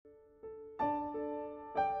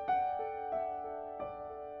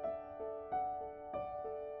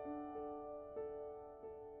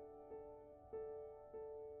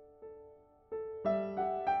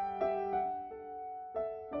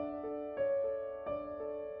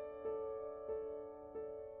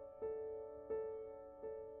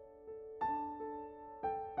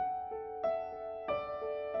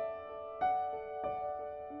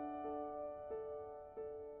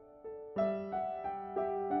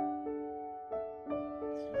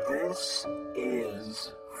This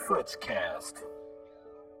is Fritzcast.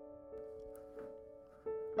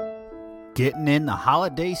 Getting in the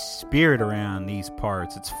holiday spirit around these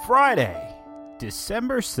parts. It's Friday,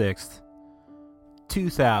 December 6th,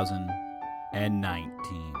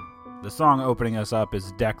 2019. The song opening us up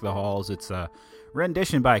is Deck the Halls. It's a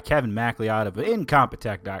rendition by Kevin MacLeod of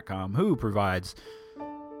Incompetech.com, who provides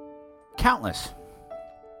countless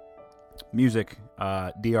music,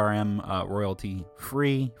 DRM, royalty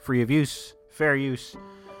free of use, fair use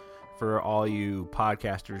for all you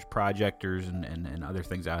podcasters, projectors, and other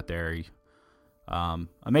things out there.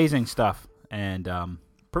 Amazing stuff, and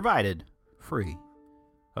provided free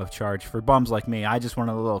of charge for bums like me. I just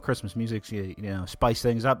wanted a little Christmas music, spice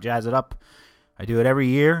things up, jazz it up. I do it every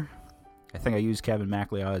year. I think I use Kevin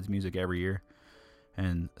MacLeod's music every year,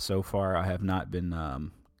 and so far I have not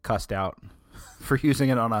been cussed out for using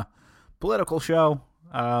it on a political show.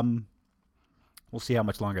 We'll see how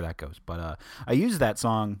much longer that goes. But I used that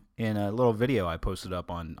song in a little video I posted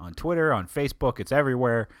up on Twitter, on Facebook. It's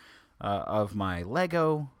everywhere, of my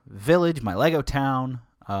Lego village, my Lego town.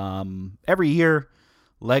 Every year,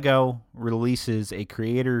 Lego releases a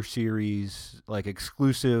creator series, like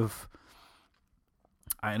exclusive.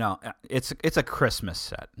 I know it's a Christmas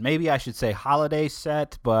set. Maybe I should say holiday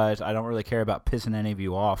set, but I don't really care about pissing any of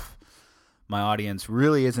you off. My audience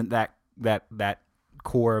really isn't that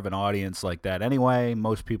core of an audience like that anyway.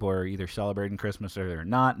 Most people are either celebrating Christmas or they're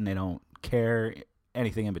not, and they don't care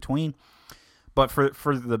anything in between. But for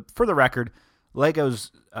the record,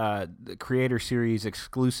 Lego's the Creator Series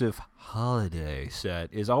exclusive holiday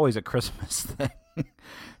set is always a Christmas thing.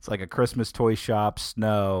 It's like a Christmas toy shop,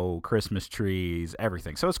 snow, Christmas trees,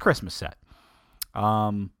 everything. So it's Christmas set.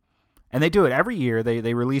 And they do it every year.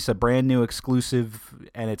 They release a brand new exclusive,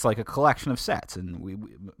 and it's like a collection of sets. And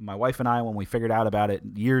my wife and I, when we figured out about it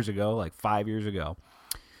years ago, like 5 years ago,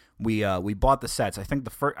 we bought the sets. I think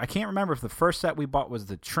I can't remember if the first set we bought was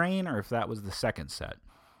the train or if that was the second set.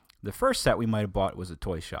 The first set we might have bought was a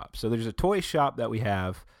toy shop. So there's a toy shop that we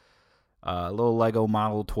have, a little Lego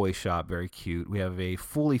model toy shop, very cute. We have a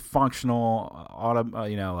fully functional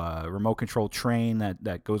remote control train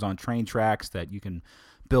that goes on train tracks that you can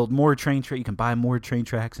build more train tracks. You can buy more train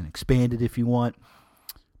tracks and expand it if you want.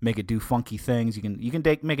 Make it do funky things. You can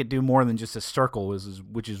make it do more than just a circle,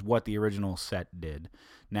 which is what the original set did.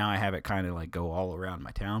 Now I have it kind of like go all around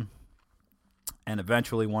my town, and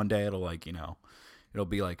eventually one day it'll it'll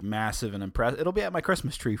be like massive and impressive. It'll be at my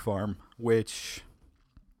Christmas tree farm, which,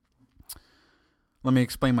 let me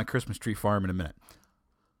explain my Christmas tree farm in a minute,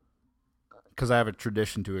 because I have a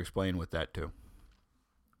tradition to explain with that too.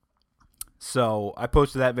 So I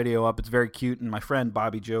posted that video up. It's very cute, and my friend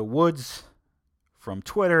Bobby Joe Woods from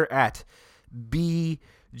Twitter at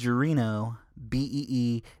BJerino,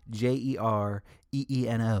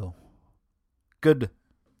 BEEJEREENO, good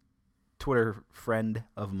Twitter friend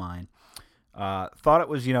of mine, thought it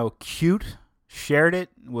was cute, shared it,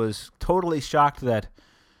 was totally shocked that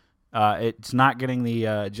it's not getting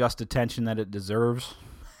the just attention that it deserves.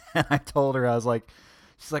 And I told her, I was like,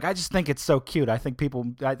 she's like, I just think it's so cute. I think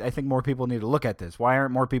more people need to look at this. Why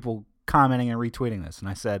aren't more people commenting and retweeting this? And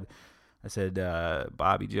I said,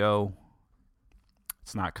 Bobby Joe,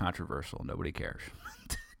 it's not controversial. Nobody cares.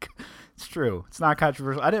 It's true. It's not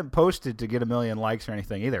controversial. I didn't post it to get 1 million likes or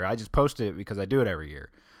anything either. I just posted it because I do it every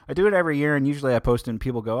year. And usually I post it and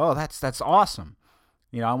people go, oh, that's awesome.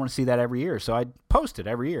 I want to see that every year. So I post it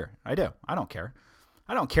every year. I do. I don't care.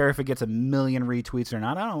 I don't care if it gets 1 million retweets or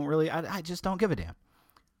not. I just don't give a damn.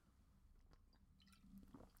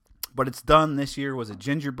 But it's done. This year was a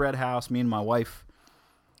gingerbread house. Me and my wife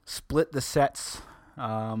split the sets.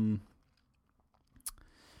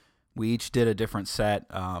 We each did a different set.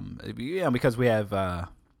 Because we have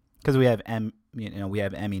Emmy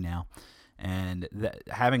now, and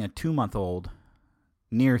having a 2-month-old,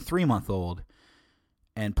 near 3-month-old,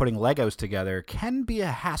 and putting Legos together can be a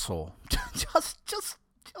hassle. just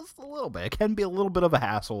a little bit. It can be a little bit of a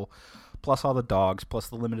hassle. Plus all the dogs, plus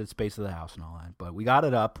the limited space of the house and all that. But we got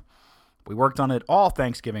it up. We worked on it all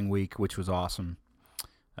Thanksgiving week, which was awesome.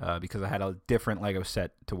 Because I had a different Lego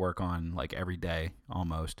set to work on like every day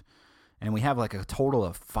almost. And we have like a total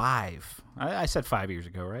of 5. I said 5 years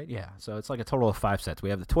ago, right? Yeah. So it's like a total of 5 sets.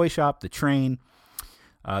 We have the toy shop, the train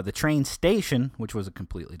station, which was a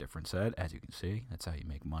completely different set, as you can see. That's how you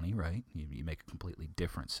make money, right? You make a completely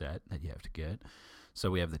different set that you have to get.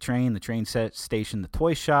 So we have the train set station, the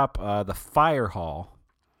toy shop, the fire hall,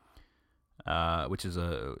 which is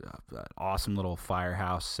an awesome little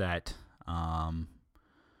firehouse set.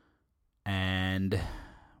 And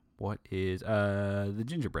what is the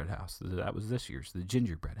gingerbread house? That was this year's, the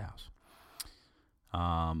gingerbread house.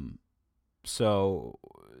 So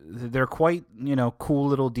they're quite, cool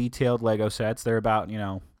little detailed Lego sets. They're about,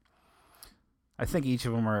 I think each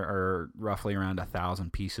of them are roughly around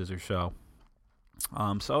 1,000 pieces or so.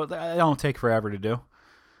 So they don't take forever to do.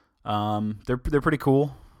 They're pretty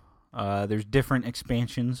cool. There's different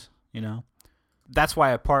expansions, That's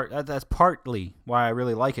why that's partly why I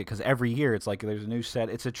really like it, because every year it's like there's a new set.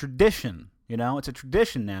 It's a tradition, It's a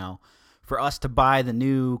tradition now for us to buy the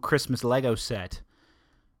new Christmas Lego set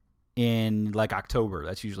in like October.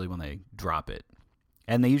 That's usually when they drop it.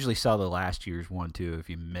 And they usually sell the last year's one too if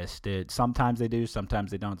you missed it. Sometimes they do,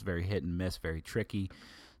 sometimes they don't. It's very hit and miss, very tricky.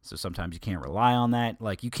 So sometimes you can't rely on that.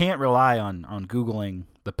 Like, you can't rely on Googling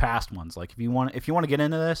the past ones. Like, if you want to get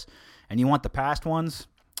into this and you want the past ones,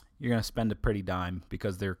 you're going to spend a pretty dime,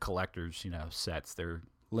 because they're collectors, sets. They're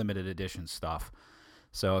limited edition stuff.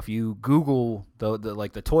 So if you Google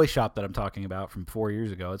the toy shop that I'm talking about from 4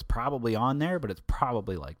 years ago, it's probably on there, but it's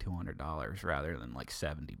probably like $200 rather than like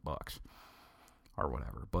 $70 or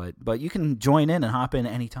whatever. But you can join in and hop in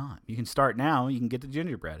anytime. You can start now. You can get the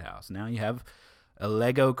gingerbread house. Now you have a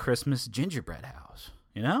Lego Christmas gingerbread house.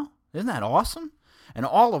 Isn't that awesome? And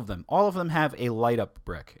all of them have a light up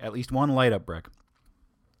brick, at least one light up brick.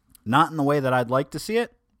 Not in the way that I'd like to see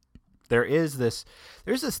it. There's this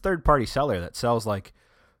third party seller that sells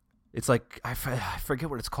it's like I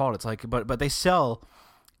forget what it's called. It's like but they sell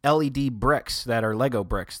LED bricks that are Lego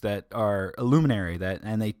bricks that are illuminary,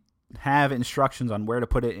 and they have instructions on where to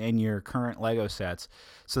put it in your current Lego sets,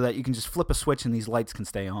 so that you can just flip a switch and these lights can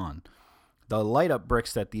stay on. The light up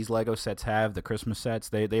bricks that these Lego sets have, the Christmas sets,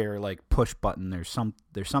 they are like push button. There's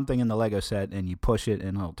something in the Lego set and you push it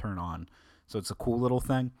and it'll turn on. So it's a cool little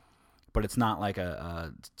thing, but it's not like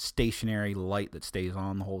a stationary light that stays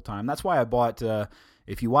on the whole time. That's why I bought,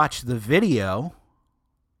 if you watch the video,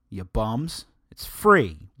 you bums, it's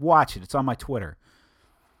free. Watch it. It's on my Twitter.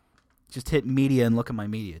 Just hit media and look at my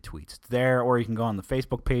media tweets. It's there, or you can go on the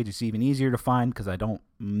Facebook page. It's even easier to find because I don't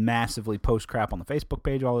massively post crap on the Facebook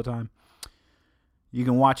page all the time. You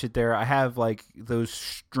can watch it there. I have like those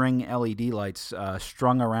string LED lights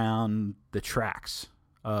strung around the tracks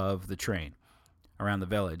of the train around the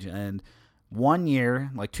village. And one year,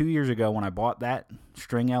 like 2 years ago, when I bought that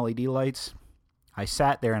string LED lights, I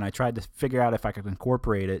sat there and I tried to figure out if I could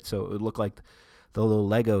incorporate it so it would look like the little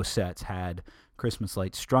Lego sets had Christmas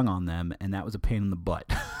lights strung on them, and that was a pain in the butt.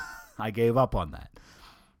 I gave up on that.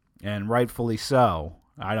 And rightfully so.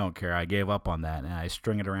 I don't care. I gave up on that, and I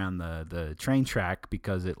string it around the train track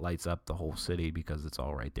because it lights up the whole city, because it's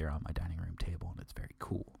all right there on my dining room table, and it's very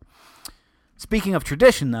cool. Speaking of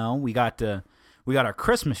tradition, though, we got our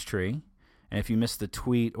Christmas tree, and if you missed the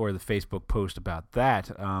tweet or the Facebook post about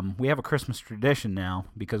that, we have a Christmas tradition now,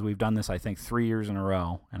 because we've done this, I think, 3 years in a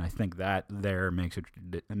row, and I think that there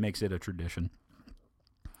makes it a tradition.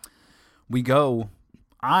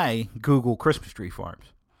 I Google Christmas tree farms,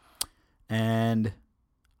 and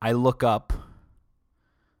I look up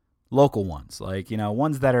local ones, like,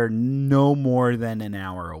 ones that are no more than an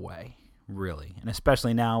hour away, really. And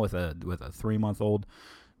especially now with a 3-month-old,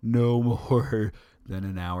 no more than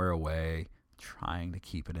an hour away, trying to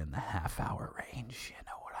keep it in the half-hour range, you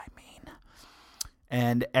know what I mean.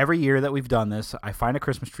 And every year that we've done this, I find a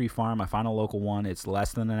Christmas tree farm, I find a local one, it's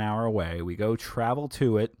less than an hour away, we go travel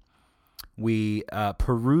to it, we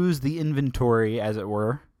peruse the inventory, as it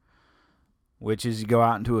were, which is you go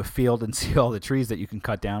out into a field and see all the trees that you can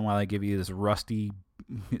cut down while I give you this rusted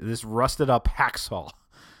up hacksaw.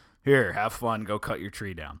 Here, have fun, go cut your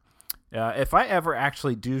tree down. If I ever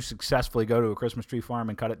actually do successfully go to a Christmas tree farm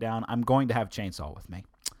and cut it down, I'm going to have a chainsaw with me.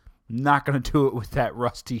 I'm not going to do it with that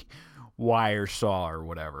rusty wire saw or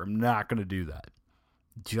whatever. I'm not going to do that.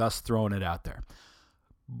 Just throwing it out there.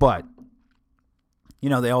 But,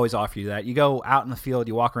 they always offer you that. You go out in the field,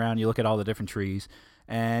 you walk around, you look at all the different trees.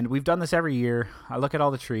 And we've done this every year. I look at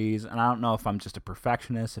all the trees, and I don't know if I'm just a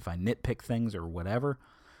perfectionist, if I nitpick things or whatever.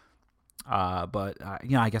 But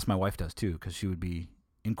I guess my wife does too, because she would be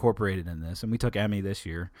incorporated in this. And we took Emmy this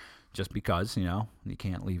year just because, you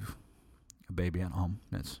can't leave a baby at home.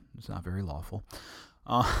 It's not very lawful.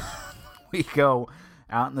 We go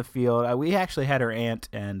out in the field. We actually had her aunt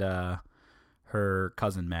and her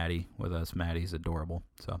cousin Maddie with us. Maddie's adorable.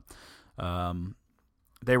 So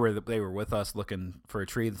they were with us looking for a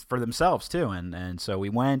tree for themselves too, and so we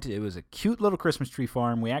went. It was a cute little Christmas tree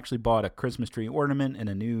farm. We actually bought a Christmas tree ornament and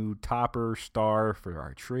a new topper star for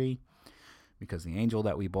our tree, because the angel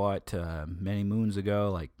that we bought many moons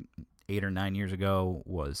ago, like 8 or 9 years ago,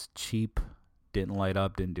 was cheap, didn't light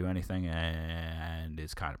up, didn't do anything, and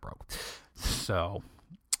it's kind of broke. So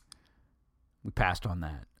we passed on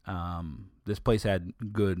that. This place had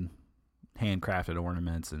good handcrafted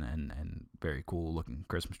ornaments and very cool looking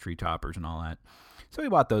Christmas tree toppers and all that. So we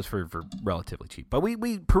bought those for relatively cheap. But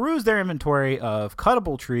we perused their inventory of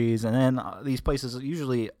cuttable trees, and then these places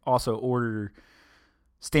usually also order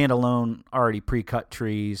standalone, already pre-cut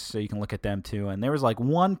trees, so you can look at them too. And there was like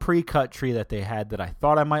one pre-cut tree that they had that I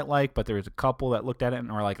thought I might like, but there was a couple that looked at it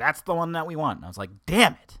and were like, that's the one that we want. And I was like,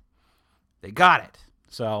 damn it. They got it.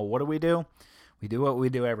 So what do? We do what we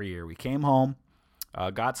do every year. We came home,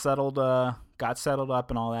 got settled up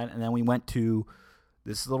and all that, and then we went to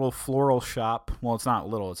this little floral shop. Well, it's not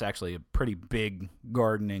little. It's actually a pretty big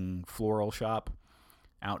gardening floral shop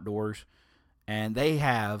outdoors. And they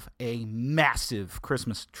have a massive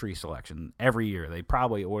Christmas tree selection every year. They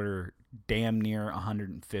probably order damn near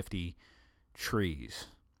 150 trees,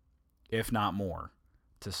 if not more,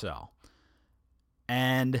 to sell.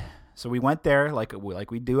 And so we went there like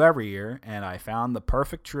we do every year, and I found the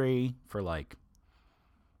perfect tree for like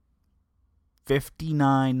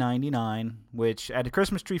 $59.99, which at a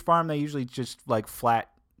Christmas tree farm they usually just like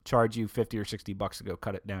flat charge you $50 or $60 to go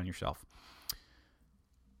cut it down yourself.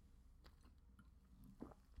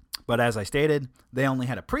 But as I stated, they only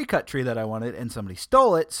had a pre-cut tree that I wanted, and somebody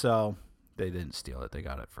stole it, so they didn't steal it. They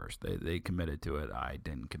got it first. They committed to it. I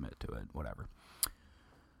didn't commit to it. Whatever.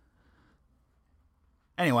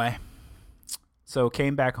 Anyway, so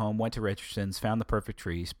came back home, went to Richardson's, found the perfect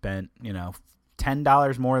tree, spent,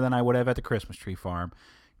 $10 more than I would have at the Christmas tree farm.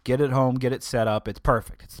 Get it home, get it set up. It's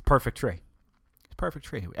perfect. It's the perfect tree. It's a perfect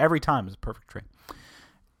tree. Every time it's a perfect tree.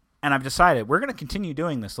 And I've decided we're going to continue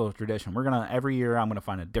doing this little tradition. Every year I'm going to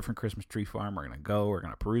find a different Christmas tree farm. We're going to go. We're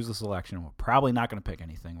going to peruse the selection. We're probably not going to pick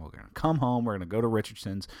anything. We're going to come home. We're going to go to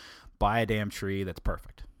Richardson's, buy a damn tree that's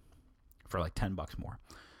perfect for like $10 more.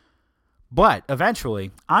 But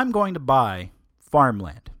eventually, I'm going to buy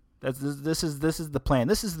farmland. This is the plan.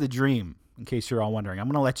 This is the dream, in case you're all wondering. I'm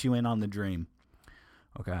going to let you in on the dream,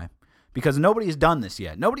 okay? Because nobody's done this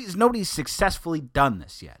yet. Nobody's successfully done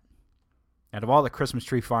this yet. Out of all the Christmas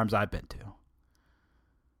tree farms I've been to.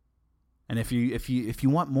 And if you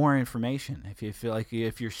want more information, if you feel like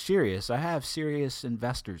if you're serious, I have serious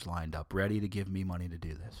investors lined up ready to give me money to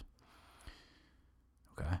do this.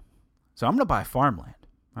 Okay? So I'm going to buy farmland.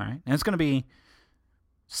 All right, and it's going to be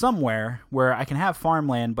somewhere where I can have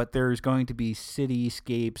farmland, but there's going to be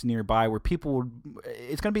cityscapes nearby where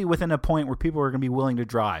it's going to be within a point where people are going to be willing to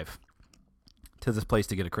drive to this place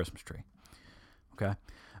to get a Christmas tree. Okay,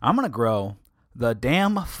 I'm going to grow the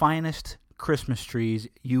damn finest Christmas trees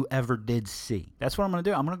you ever did see. That's what I'm going to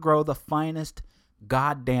do. I'm going to grow the finest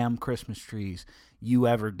goddamn Christmas trees you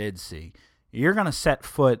ever did see. You're going to set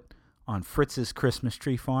foot on Fritz's Christmas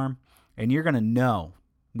tree farm, and you're going to know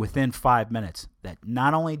within 5 minutes that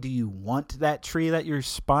not only do you want that tree that you're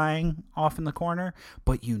spying off in the corner,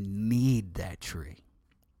 but you need that tree.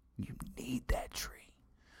 You need that tree.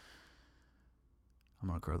 I'm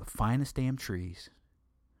going to grow the finest damn trees.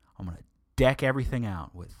 I'm going to deck everything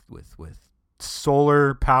out with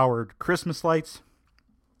solar-powered Christmas lights,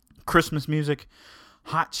 Christmas music,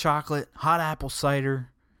 hot chocolate, hot apple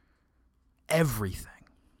cider, everything.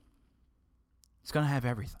 It's going to have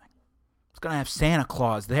everything. Going to have Santa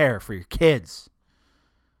Claus there for your kids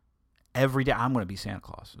every day. I'm going to be Santa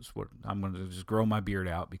Claus. I'm going to just grow my beard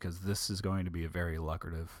out because this is going to be a very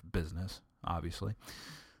lucrative business, obviously.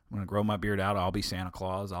 I'm going to grow my beard out. I'll be Santa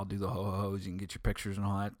Claus. I'll do the ho-hos. You can get your pictures and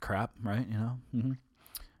all that crap, right? Mm-hmm. And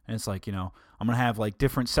it's like, I'm going to have like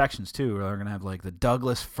different sections too. They're going to have like the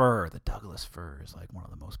Douglas fir. The Douglas fir is like one of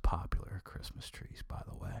the most popular Christmas trees, by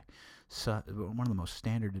the way. So, one of the most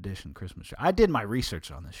standard edition Christmas trees. I did my research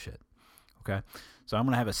on this shit. Okay, so I'm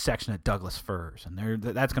gonna have a section of Douglas firs, and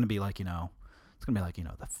that's gonna be like it's gonna be like the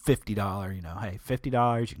 $50. Hey,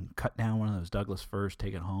 $50 you can cut down one of those Douglas firs,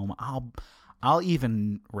 take it home. I'll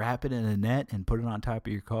even wrap it in a net and put it on top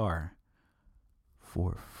of your car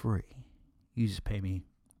for free. You just pay me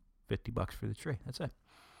 $50 for the tree. That's it.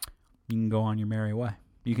 You can go on your merry way.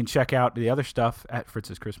 You can check out the other stuff at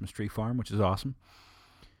Fritz's Christmas Tree Farm, which is awesome,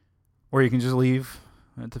 or you can just leave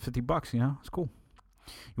at the $50. It's cool.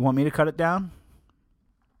 You want me to cut it down?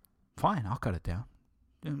 Fine, I'll cut it down.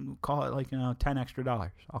 And call it like $10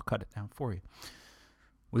 extra. I'll cut it down for you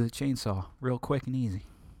with a chainsaw, real quick and easy.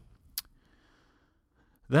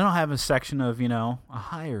 Then I'll have a section of a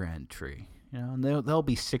higher end tree. And they'll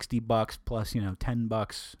be $60 plus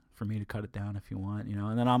 $10 for me to cut it down if you want.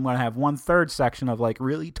 And then I'm gonna have 1/3 section of like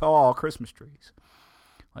really tall Christmas trees,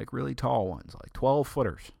 like really tall ones, like 12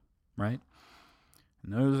 footers, right?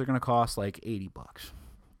 And those are going to cost like $80.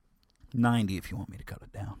 $90 if you want me to cut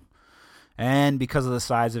it down. And because of the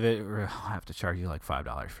size of it, I'll have to charge you like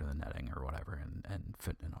 $5 for the netting or whatever and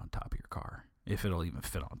fitting it on top of your car. if it'll even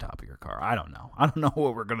fit on top of your car. I don't know. I don't know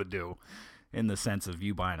what we're going to do in the sense of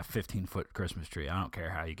you buying a 15-foot Christmas tree. I don't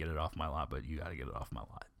care how you get it off my lot, but you got to get it off my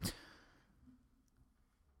lot.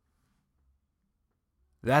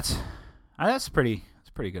 That's a pretty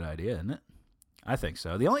good idea, isn't it? I think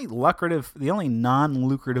so. The only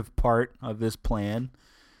non-lucrative part of this plan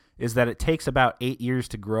is that it takes about 8 years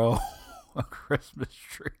to grow a Christmas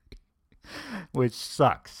tree, which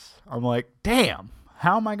sucks. I'm like, damn,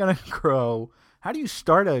 how am I going to grow? How do you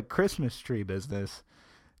start a Christmas tree business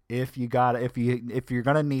if you're going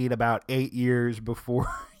to need about 8 years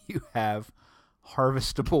before you have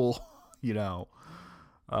harvestable,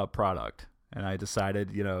 product? And I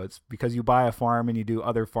decided, it's because you buy a farm and you do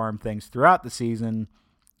other farm things throughout the season,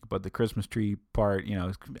 but the Christmas tree part,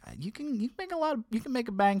 you can make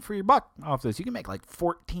a bang for your buck off this. You can make like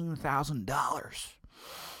 $14,000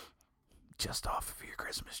 just off of your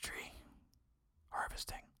Christmas tree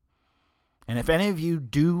harvesting. And if any of you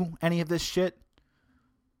do any of this shit,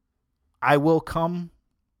 I will come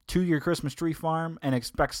to your Christmas tree farm and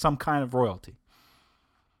expect some kind of royalty.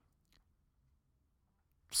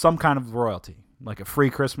 Some kind of royalty, like a free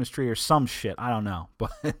Christmas tree or some shit. I don't know,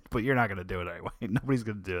 but you're not going to do it anyway. Nobody's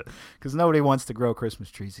going to do it because nobody wants to grow Christmas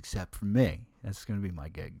trees except for me. That's going to be my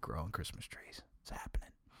gig, growing Christmas trees. It's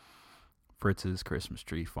happening. Fritz's Christmas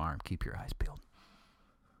Tree Farm. Keep your eyes peeled.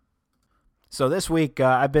 So this week,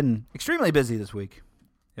 I've been extremely busy this week.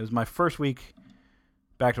 It was my first week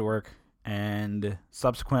back to work, and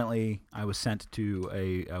subsequently I was sent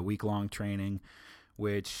to a week-long training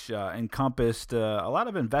which encompassed a lot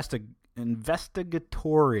of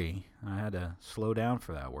investigatory. I had to slow down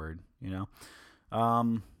for that word, It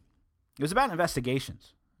was about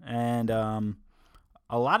investigations. And a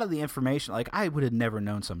lot of the information, like I would have never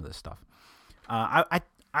known some of this stuff. I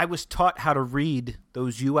was taught how to read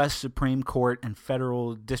those U.S. Supreme Court and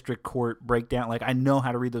Federal District Court breakdown. Like I know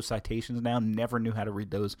how to read those citations now. Never knew how to read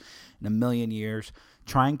those in a million years.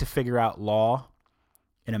 Trying to figure out law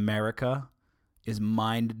in America is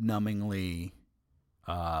mind-numbingly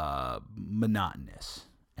monotonous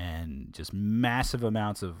and just massive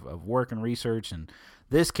amounts of work and research. And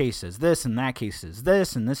this case says this, and that case says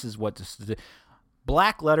this, and this is what this is.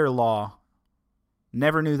 Black letter law,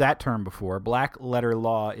 never knew that term before. Black letter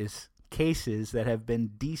law is cases that have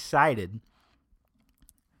been decided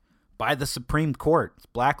by the Supreme Court. It's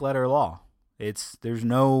black letter law. There's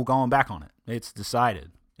no going back on it. It's decided.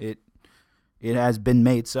 It has been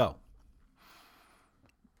made so.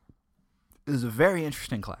 It was a very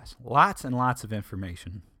interesting class. Lots and lots of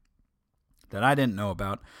information that I didn't know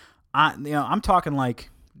about. I'm talking like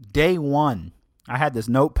day one. I had this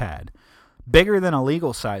notepad, bigger than a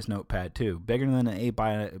legal size notepad too, bigger than an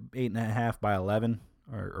 8.5 by 11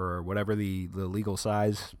 or whatever the legal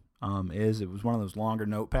size is. It was one of those longer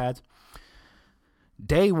notepads.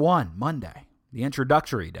 Day one, Monday, the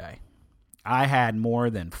introductory day. I had more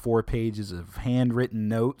than 4 pages of handwritten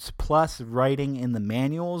notes, plus writing in the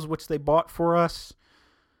manuals, which they bought for us,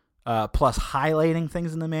 plus highlighting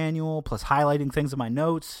things in the manual, plus highlighting things in my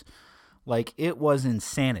notes. Like, it was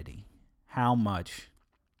insanity how much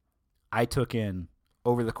I took in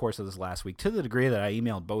over the course of this last week, to the degree that I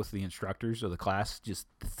emailed both the instructors of the class, just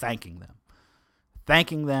thanking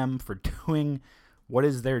them for doing what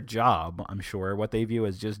is their job, I'm sure, what they view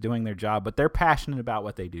as just doing their job, but they're passionate about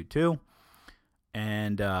what they do too.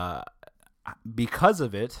 And because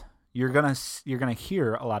of it, you're gonna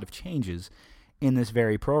hear a lot of changes in this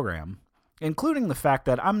very program, including the fact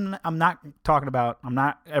that I'm not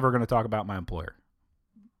ever going to talk about my employer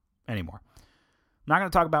anymore. I'm not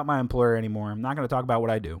going to talk about my employer anymore. I'm not going to talk about what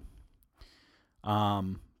I do,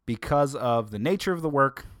 because of the nature of the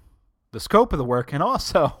work, the scope of the work, and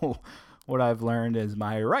also what I've learned is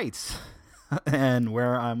my rights. And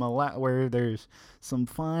where there's some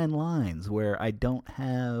fine lines where I don't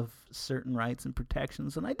have certain rights and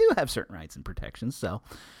protections, and I do have certain rights and protections. So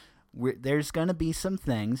there's going to be some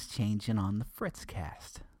things changing on the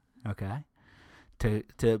Fritzcast, okay? To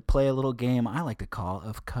play a little game I like to call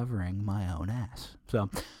of covering my own ass.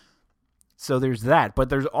 So there's that, but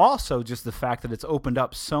there's also just the fact that it's opened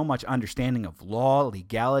up so much understanding of law,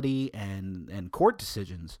 legality, and court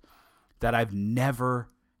decisions that I've never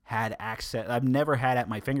had at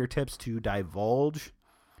my fingertips to divulge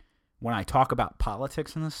when I talk about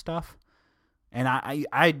politics and this stuff. And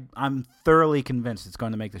I'm thoroughly convinced it's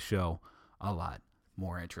going to make the show a lot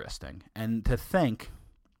more interesting. And to think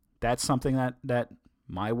that's something that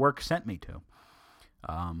my work sent me to,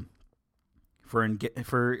 to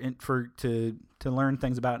learn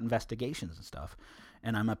things about investigations and stuff.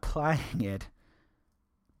 And I'm applying it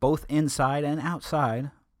both inside and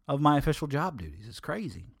outside of my official job duties. It's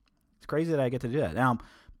crazy. It's crazy that I get to do that. Now,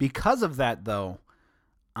 because of that, though,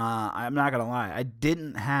 I'm not going to lie. I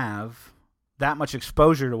didn't have that much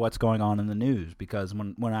exposure to what's going on in the news because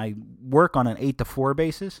when I work on an 8 to 4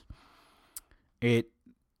 basis, it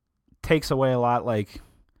takes away a lot. Like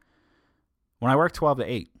when I work 12 to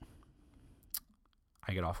 8,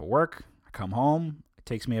 I get off of work, I come home. It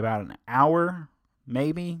takes me about an hour,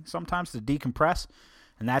 maybe sometimes, to decompress.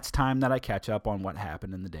 And that's time that I catch up on what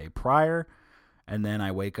happened in the day prior. And then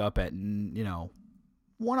I wake up at, 1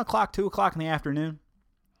 o'clock, 2 o'clock in the afternoon.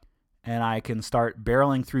 And I can start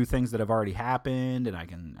barreling through things that have already happened. And I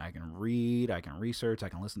can read, I can research, I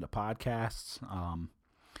can listen to podcasts,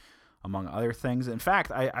 among other things. In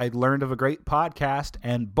fact, I learned of a great podcast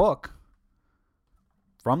and book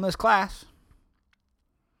from this class.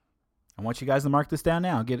 I want you guys to mark this down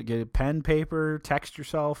now. Get a pen, paper, text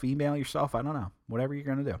yourself, email yourself. I don't know. Whatever you're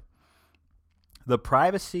going to do. The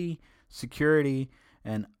Privacy, Security,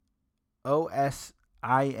 and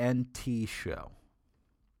OSINT Show.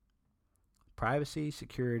 Privacy,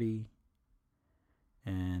 Security,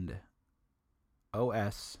 and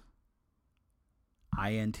OSINT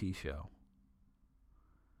Show.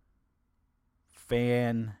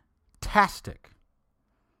 Fantastic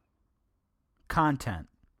content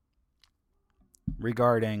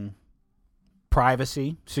regarding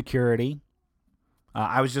privacy, security.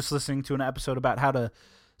 I was just listening to an episode about how to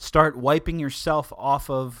start wiping yourself off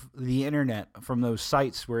of the internet from those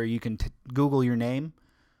sites where you can Google your name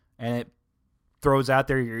and it throws out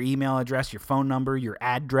there your email address, your phone number, your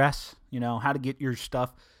address, how to get your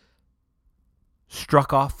stuff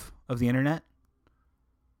struck off of the internet.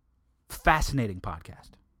 Fascinating podcast.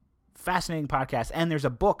 And there's a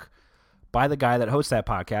book by the guy that hosts that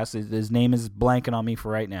podcast. His name is blanking on me for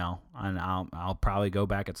right now, and I'll probably go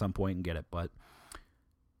back at some point and get it. But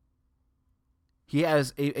he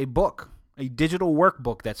has a book, a digital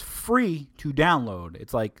workbook that's free to download.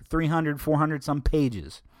 It's like 300, 400 some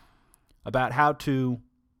pages about how to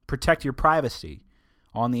protect your privacy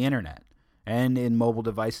on the internet and in mobile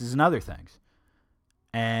devices and other things.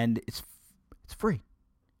 And it's free.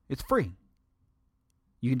 It's free.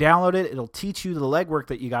 You can download it. It'll teach you the legwork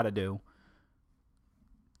that you got to do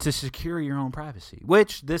to secure your own privacy,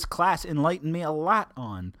 which this class enlightened me a lot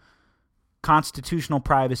on. Constitutional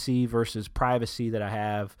privacy versus privacy that I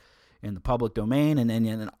have in the public domain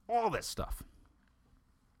and all this stuff.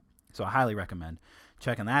 So I highly recommend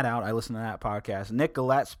checking that out. I listened to that podcast. Nick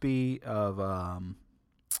Gillespie of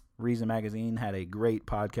Reason Magazine had a great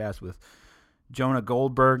podcast with Jonah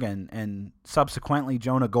Goldberg, and subsequently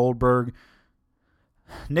Jonah Goldberg.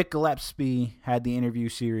 Nick Gillespie had the interview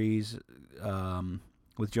series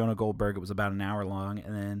with Jonah Goldberg. It was about an hour long.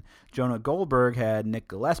 And then Jonah Goldberg had Nick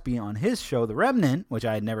Gillespie on his show, The Remnant, which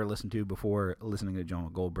I had never listened to before listening to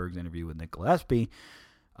Jonah Goldberg's interview with Nick Gillespie.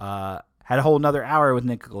 Had a whole another hour with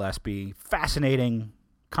Nick Gillespie. Fascinating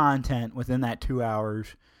content within that 2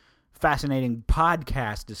 hours. Fascinating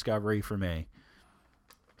podcast discovery for me.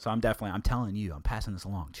 So I'm telling you, I'm passing this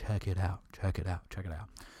along. Check it out.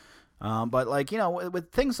 But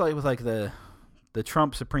with things like the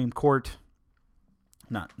Trump Supreme Court,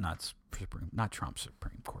 not Trump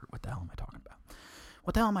Supreme Court. What the hell am I talking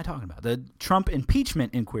about? The Trump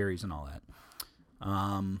impeachment inquiries and all that.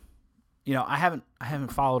 I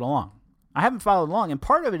haven't followed along. And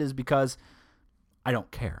part of it is because I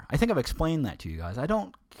don't care. I think I've explained that to you guys. I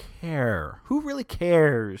don't care. Who really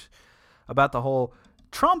cares about the whole?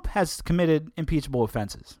 Trump has committed impeachable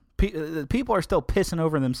offenses. People are still pissing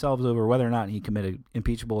over themselves over whether or not he committed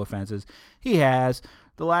impeachable offenses. He has.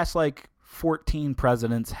 The last 14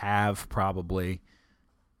 presidents have probably.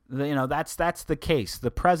 That's the case.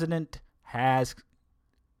 The president has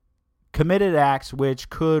committed acts which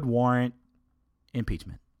could warrant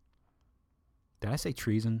impeachment. Did I say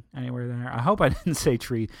treason anywhere there? I hope I didn't say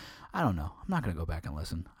treason. I don't know. I'm not going to go back and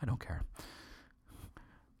listen. I don't care.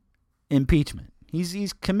 Impeachment.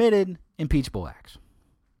 He's committed impeachable acts.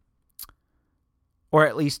 Or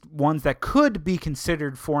at least ones that could be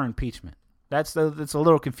considered for impeachment. That's a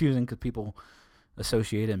little confusing because people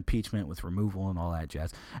associate impeachment with removal and all that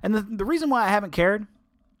jazz. And the reason why I haven't cared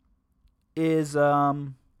is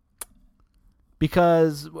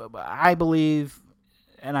because I believe,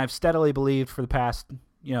 and I've steadily believed for the past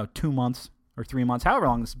 2 months or 3 months, however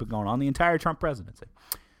long this has been going on, the entire Trump presidency,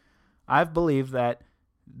 I've believed that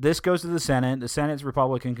this goes to the Senate. The Senate's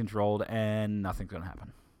Republican controlled, and nothing's going to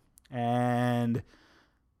happen. And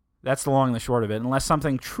that's the long and the short of it. Unless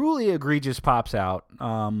something truly egregious pops out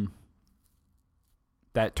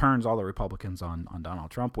that turns all the Republicans on Donald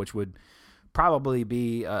Trump, which would probably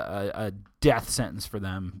be a death sentence for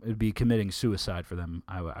them. It would be committing suicide for them,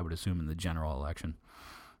 I would assume, in the general election.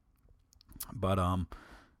 But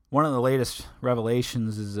one of the latest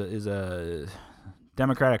revelations is a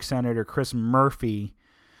Democratic Senator Chris Murphy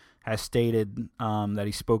has stated that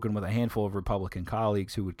he's spoken with a handful of Republican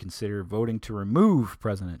colleagues who would consider voting to remove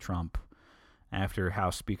President Trump after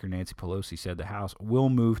House Speaker Nancy Pelosi said the House will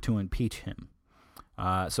move to impeach him.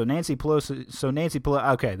 So Nancy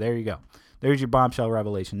Pelosi. Okay, there you go. There's your bombshell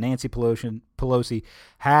revelation. Nancy Pelosi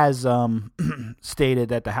has stated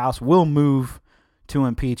that the House will move to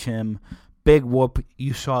impeach him. Big whoop.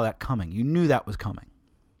 You saw that coming. You knew that was coming.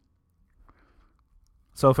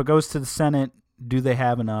 So if it goes to the Senate, do they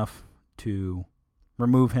have enough to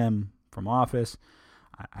remove him from office?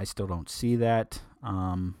 I still don't see that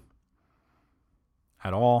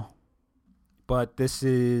at all. But this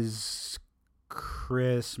is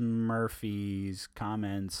Chris Murphy's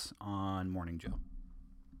comments on Morning Joe.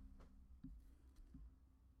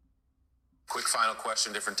 Quick final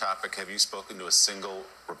question, different topic. Have you spoken to a single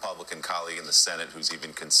Republican colleague in the Senate who's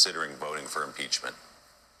even considering voting for impeachment?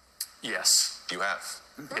 Yes. You have?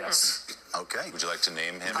 Yes. Okay. Would you like to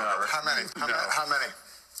name him? How many? How many?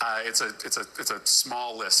 It's a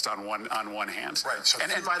small list on one hand. Right. So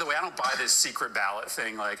and by the way, I don't buy this secret ballot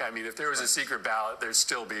thing. Like, I mean, if there was a secret ballot, there'd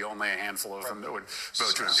still be only a handful of them that would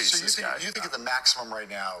vote to impeach this guy. You think at the maximum right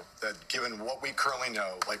now that, given what we currently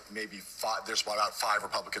know, like maybe five, there's about 5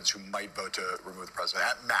 Republicans who might vote to remove the president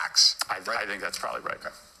at max. I think that's probably right.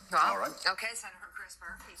 Well, all right. Okay, Senator Chris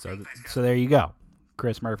Murphy. So there you go.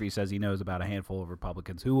 Chris Murphy says he knows about a handful of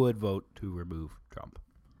Republicans who would vote to remove Trump.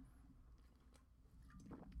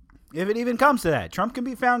 If it even comes to that, Trump can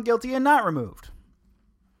be found guilty and not removed.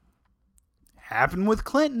 Happened with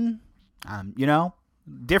Clinton.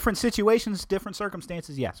 Different situations, different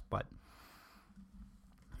circumstances, yes. But,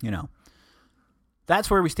 that's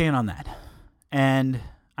where we stand on that. And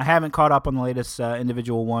I haven't caught up on the latest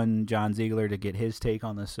individual one, John Ziegler, to get his take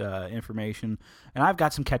on this information. And I've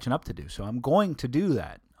got some catching up to do. So I'm going to do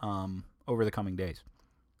that over the coming days.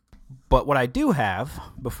 But what I do have,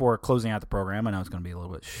 before closing out the program, I know it's going to be a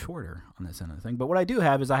little bit shorter on this end of the thing, but what I do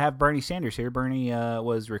have is I have Bernie Sanders here. Bernie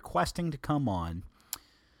was requesting to come on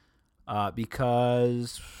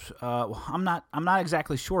because I'm not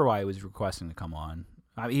exactly sure why he was requesting to come on.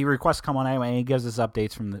 He requests to come on anyway, and he gives us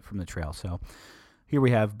updates from the trail. So here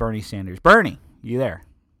we have Bernie Sanders. Bernie, you there?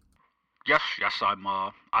 Yes,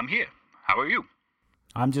 I'm here. How are you?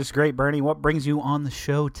 I'm just great, Bernie. What brings you on the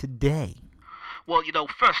show today? Well,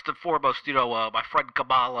 first and foremost, my friend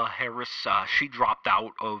Kamala Harris, she dropped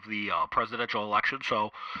out of the presidential election. So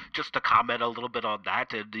just to comment a little bit on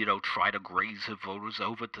that and, try to graze the voters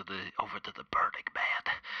over to the Burning Man.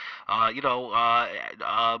 I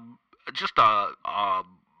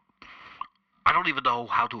don't even know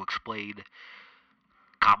how to explain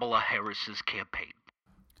Kamala Harris's campaign.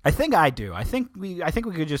 I think I do. I think we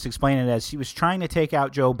could just explain it as she was trying to take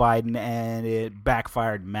out Joe Biden, and it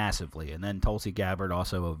backfired massively. And then Tulsi Gabbard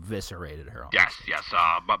also eviscerated her. Yes,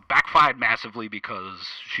 but backfired massively because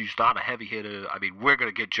she's not a heavy hitter. I mean, we're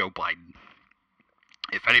gonna get Joe Biden.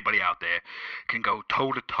 If anybody out there can go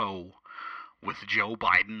toe to toe with Joe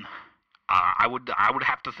Biden, I would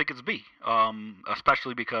have to think it's me.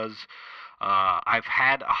 Especially because I've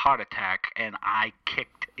had a heart attack and I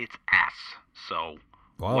kicked its ass. So.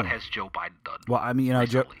 Whoa. What has Joe Biden done? Well, I mean,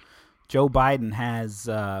 Joe Biden has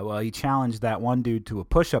he challenged that one dude to a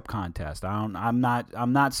push-up contest. I'm not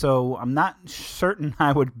certain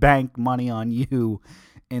I would bank money on you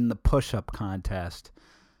in the push-up contest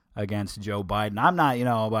against Joe Biden. I'm not,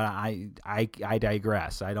 but I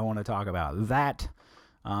digress. I don't want to talk about that.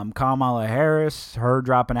 Kamala Harris, her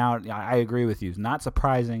dropping out, I agree with you. Not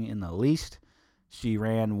surprising in the least. She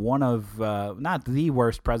ran one of, not the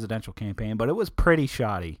worst presidential campaign, but it was pretty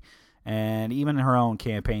shoddy. And even her own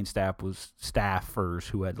campaign staffers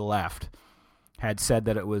who had left had said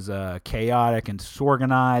that it was chaotic and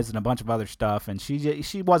disorganized and a bunch of other stuff. And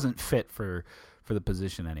she wasn't fit for the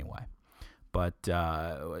position anyway. But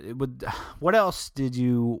what else did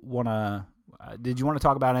you want to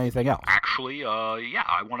talk about? Anything else? Actually,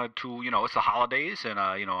 I wanted to, it's the holidays and,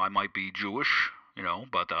 I might be Jewish,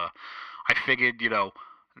 but I figured,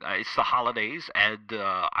 it's the holidays, and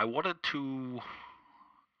I wanted to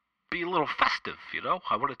be a little festive,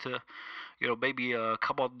 I wanted to, maybe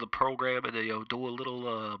come on the program and, do a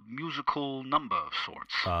little musical number of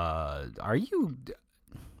sorts. Are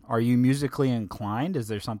you musically inclined? Is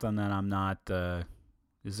there something that I'm not...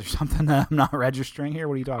 Is there something that I'm not registering here?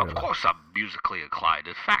 What are you talking about? Of course I'm musically inclined.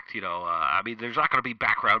 In fact, there's not going to be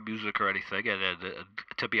background music or anything, and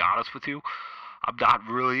to be honest with you, I'm not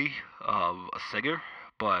really a singer,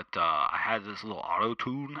 but I had this little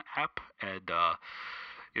auto-tune app, and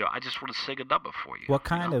I just want to sing a number for you. What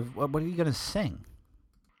kind of? What are you gonna sing?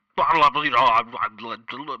 Well, I don't know,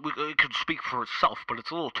 it can speak for itself, but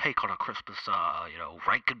it's a little take on a Christmas,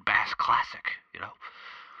 Rankin Bass classic.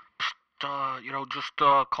 Just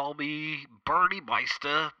call me Bernie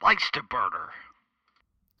Meister Burner.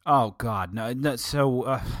 Oh God, no.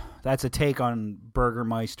 So that's a take on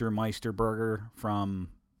Burgermeister Burger from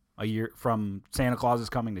Santa Claus is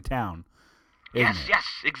Coming to Town. Yes,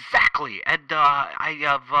 exactly. And I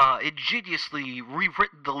have ingeniously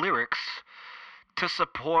rewritten the lyrics to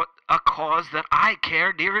support a cause that I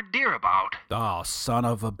care near and dear about. Oh, son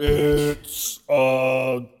of a bitch. It's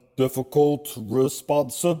a difficult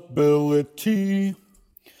responsibility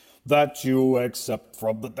that you accept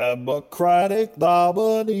from the Democratic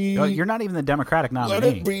nominee. You're not even the Democratic nominee.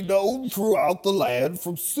 Let it be known throughout the land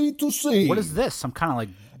from sea to sea. What is this? Some kind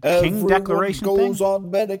of King Declaration Everyone thing? goes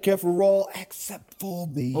on Medicare for all except for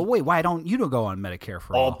me. Well, wait, why don't you go on Medicare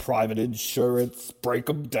for all? all? Private insurance, break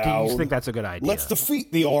them down. Do you think that's a good idea? Let's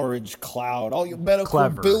defeat the orange cloud. All your medical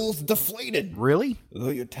bills deflated. Really? Though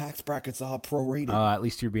your tax brackets are prorated. At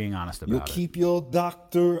least you're being honest about You'll it. keep your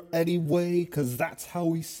doctor anyway, because that's how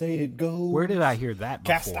we say it goes. Where did I hear that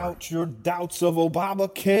before? Cast out your doubts of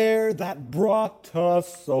Obamacare that brought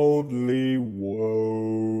us only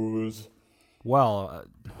woes. Well,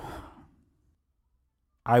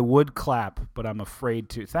 I would clap, but I'm afraid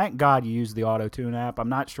to. Thank God you used the auto-tune app. I'm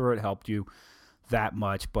not sure it helped you that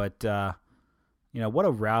much, but what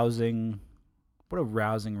a rousing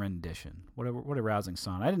rendition. What a rousing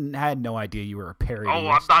song. I had no idea you were a parody. Oh,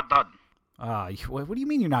 I'm not done. What do you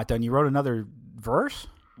mean you're not done? You wrote another verse?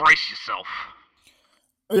 Brace yourself.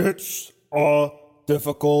 It's a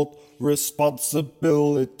difficult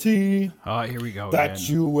responsibility. Oh, here we go. That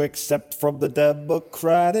again. you accept from the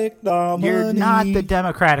Democratic nominee. You're not the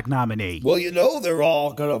Democratic nominee. Well, they're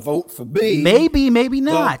all gonna vote for me. Maybe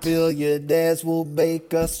not. The billionaires will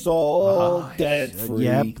make us all debt free.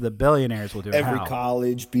 Yep, the billionaires will do it. Every How?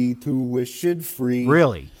 college be tuition free.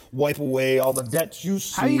 Really? Wipe away all the debts you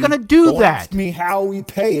see. How are you gonna do Don't that? Ask me how we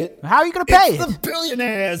pay it. How are you gonna pay It's it? the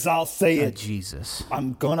billionaires, I'll say it. Jesus.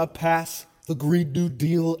 I'm gonna pass the Green New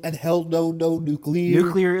Deal, and hell no nuclear.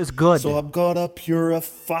 Nuclear is good. So I'm gonna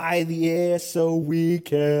purify the air so we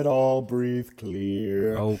can all breathe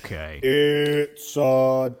clear. Okay. It's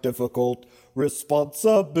a difficult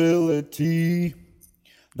responsibility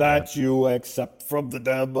that you accept from the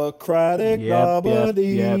Democratic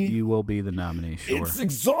nominee. Yep, you will be the nominee, sure. It's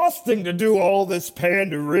exhausting to do all this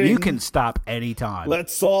pandering. You can stop anytime.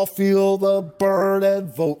 Let's all feel the burn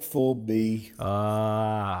and vote for me.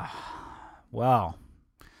 Well,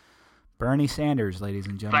 Bernie Sanders, ladies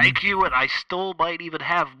and gentlemen. Thank you, and I still might even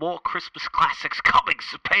have more Christmas classics coming,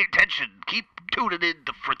 so pay attention. Keep tuning in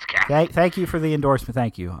to Fritzcast. Thank you for the endorsement.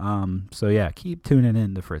 Thank you. So yeah, keep tuning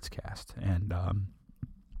in to Fritzcast. And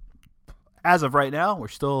as of right now, we're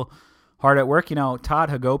still hard at work. Todd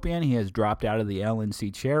Hagopian, he has dropped out of the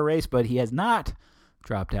LNC chair race, but he has not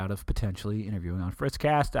dropped out of potentially interviewing on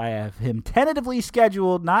Fritzcast. I have him tentatively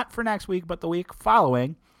scheduled, not for next week, but the week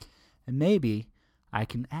following. And maybe I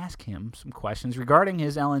can ask him some questions regarding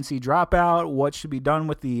his LNC dropout, what should be done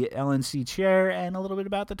with the LNC chair, and a little bit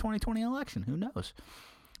about the 2020 election. Who knows?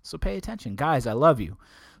 So pay attention. Guys, I love you.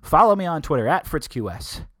 Follow me on Twitter at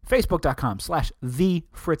FritzQS,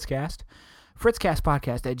 Facebook.com/TheFritzcast,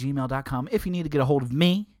 FritzcastPodcast@gmail.com if you need to get a hold of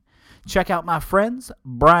me. Check out my friends,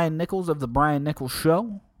 Brian Nichols of The Brian Nichols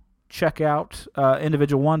Show. Check out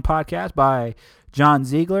Individual One podcast by John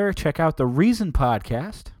Ziegler. Check out the Reason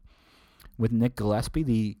podcast with Nick Gillespie,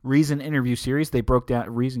 the Reason interview series. They broke down,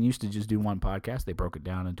 Reason used to just do one podcast. They broke it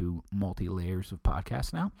down into multi-layers of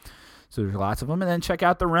podcasts now. So there's lots of them. And then check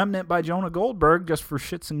out The Remnant by Jonah Goldberg, just for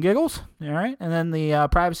shits and giggles. All right. And then the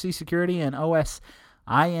Privacy, Security, and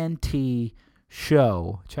OSINT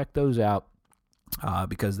show. Check those out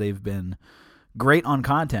because they've been great on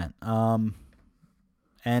content. And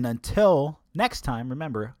until next time,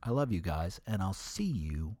 remember, I love you guys, and I'll see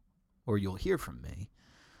you, or you'll hear from me,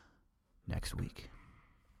 next week.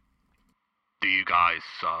 Do you guys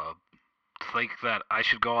think that I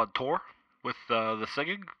should go on tour with the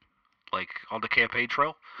singing? Like, on the campaign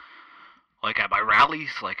trail? Like, at my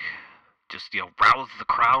rallies? Like, just, rouse the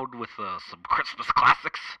crowd with some Christmas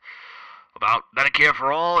classics about Medicare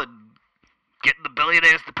for all and getting the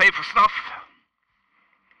billionaires to pay for stuff?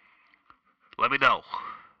 Let me know.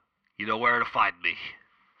 You know where to find me.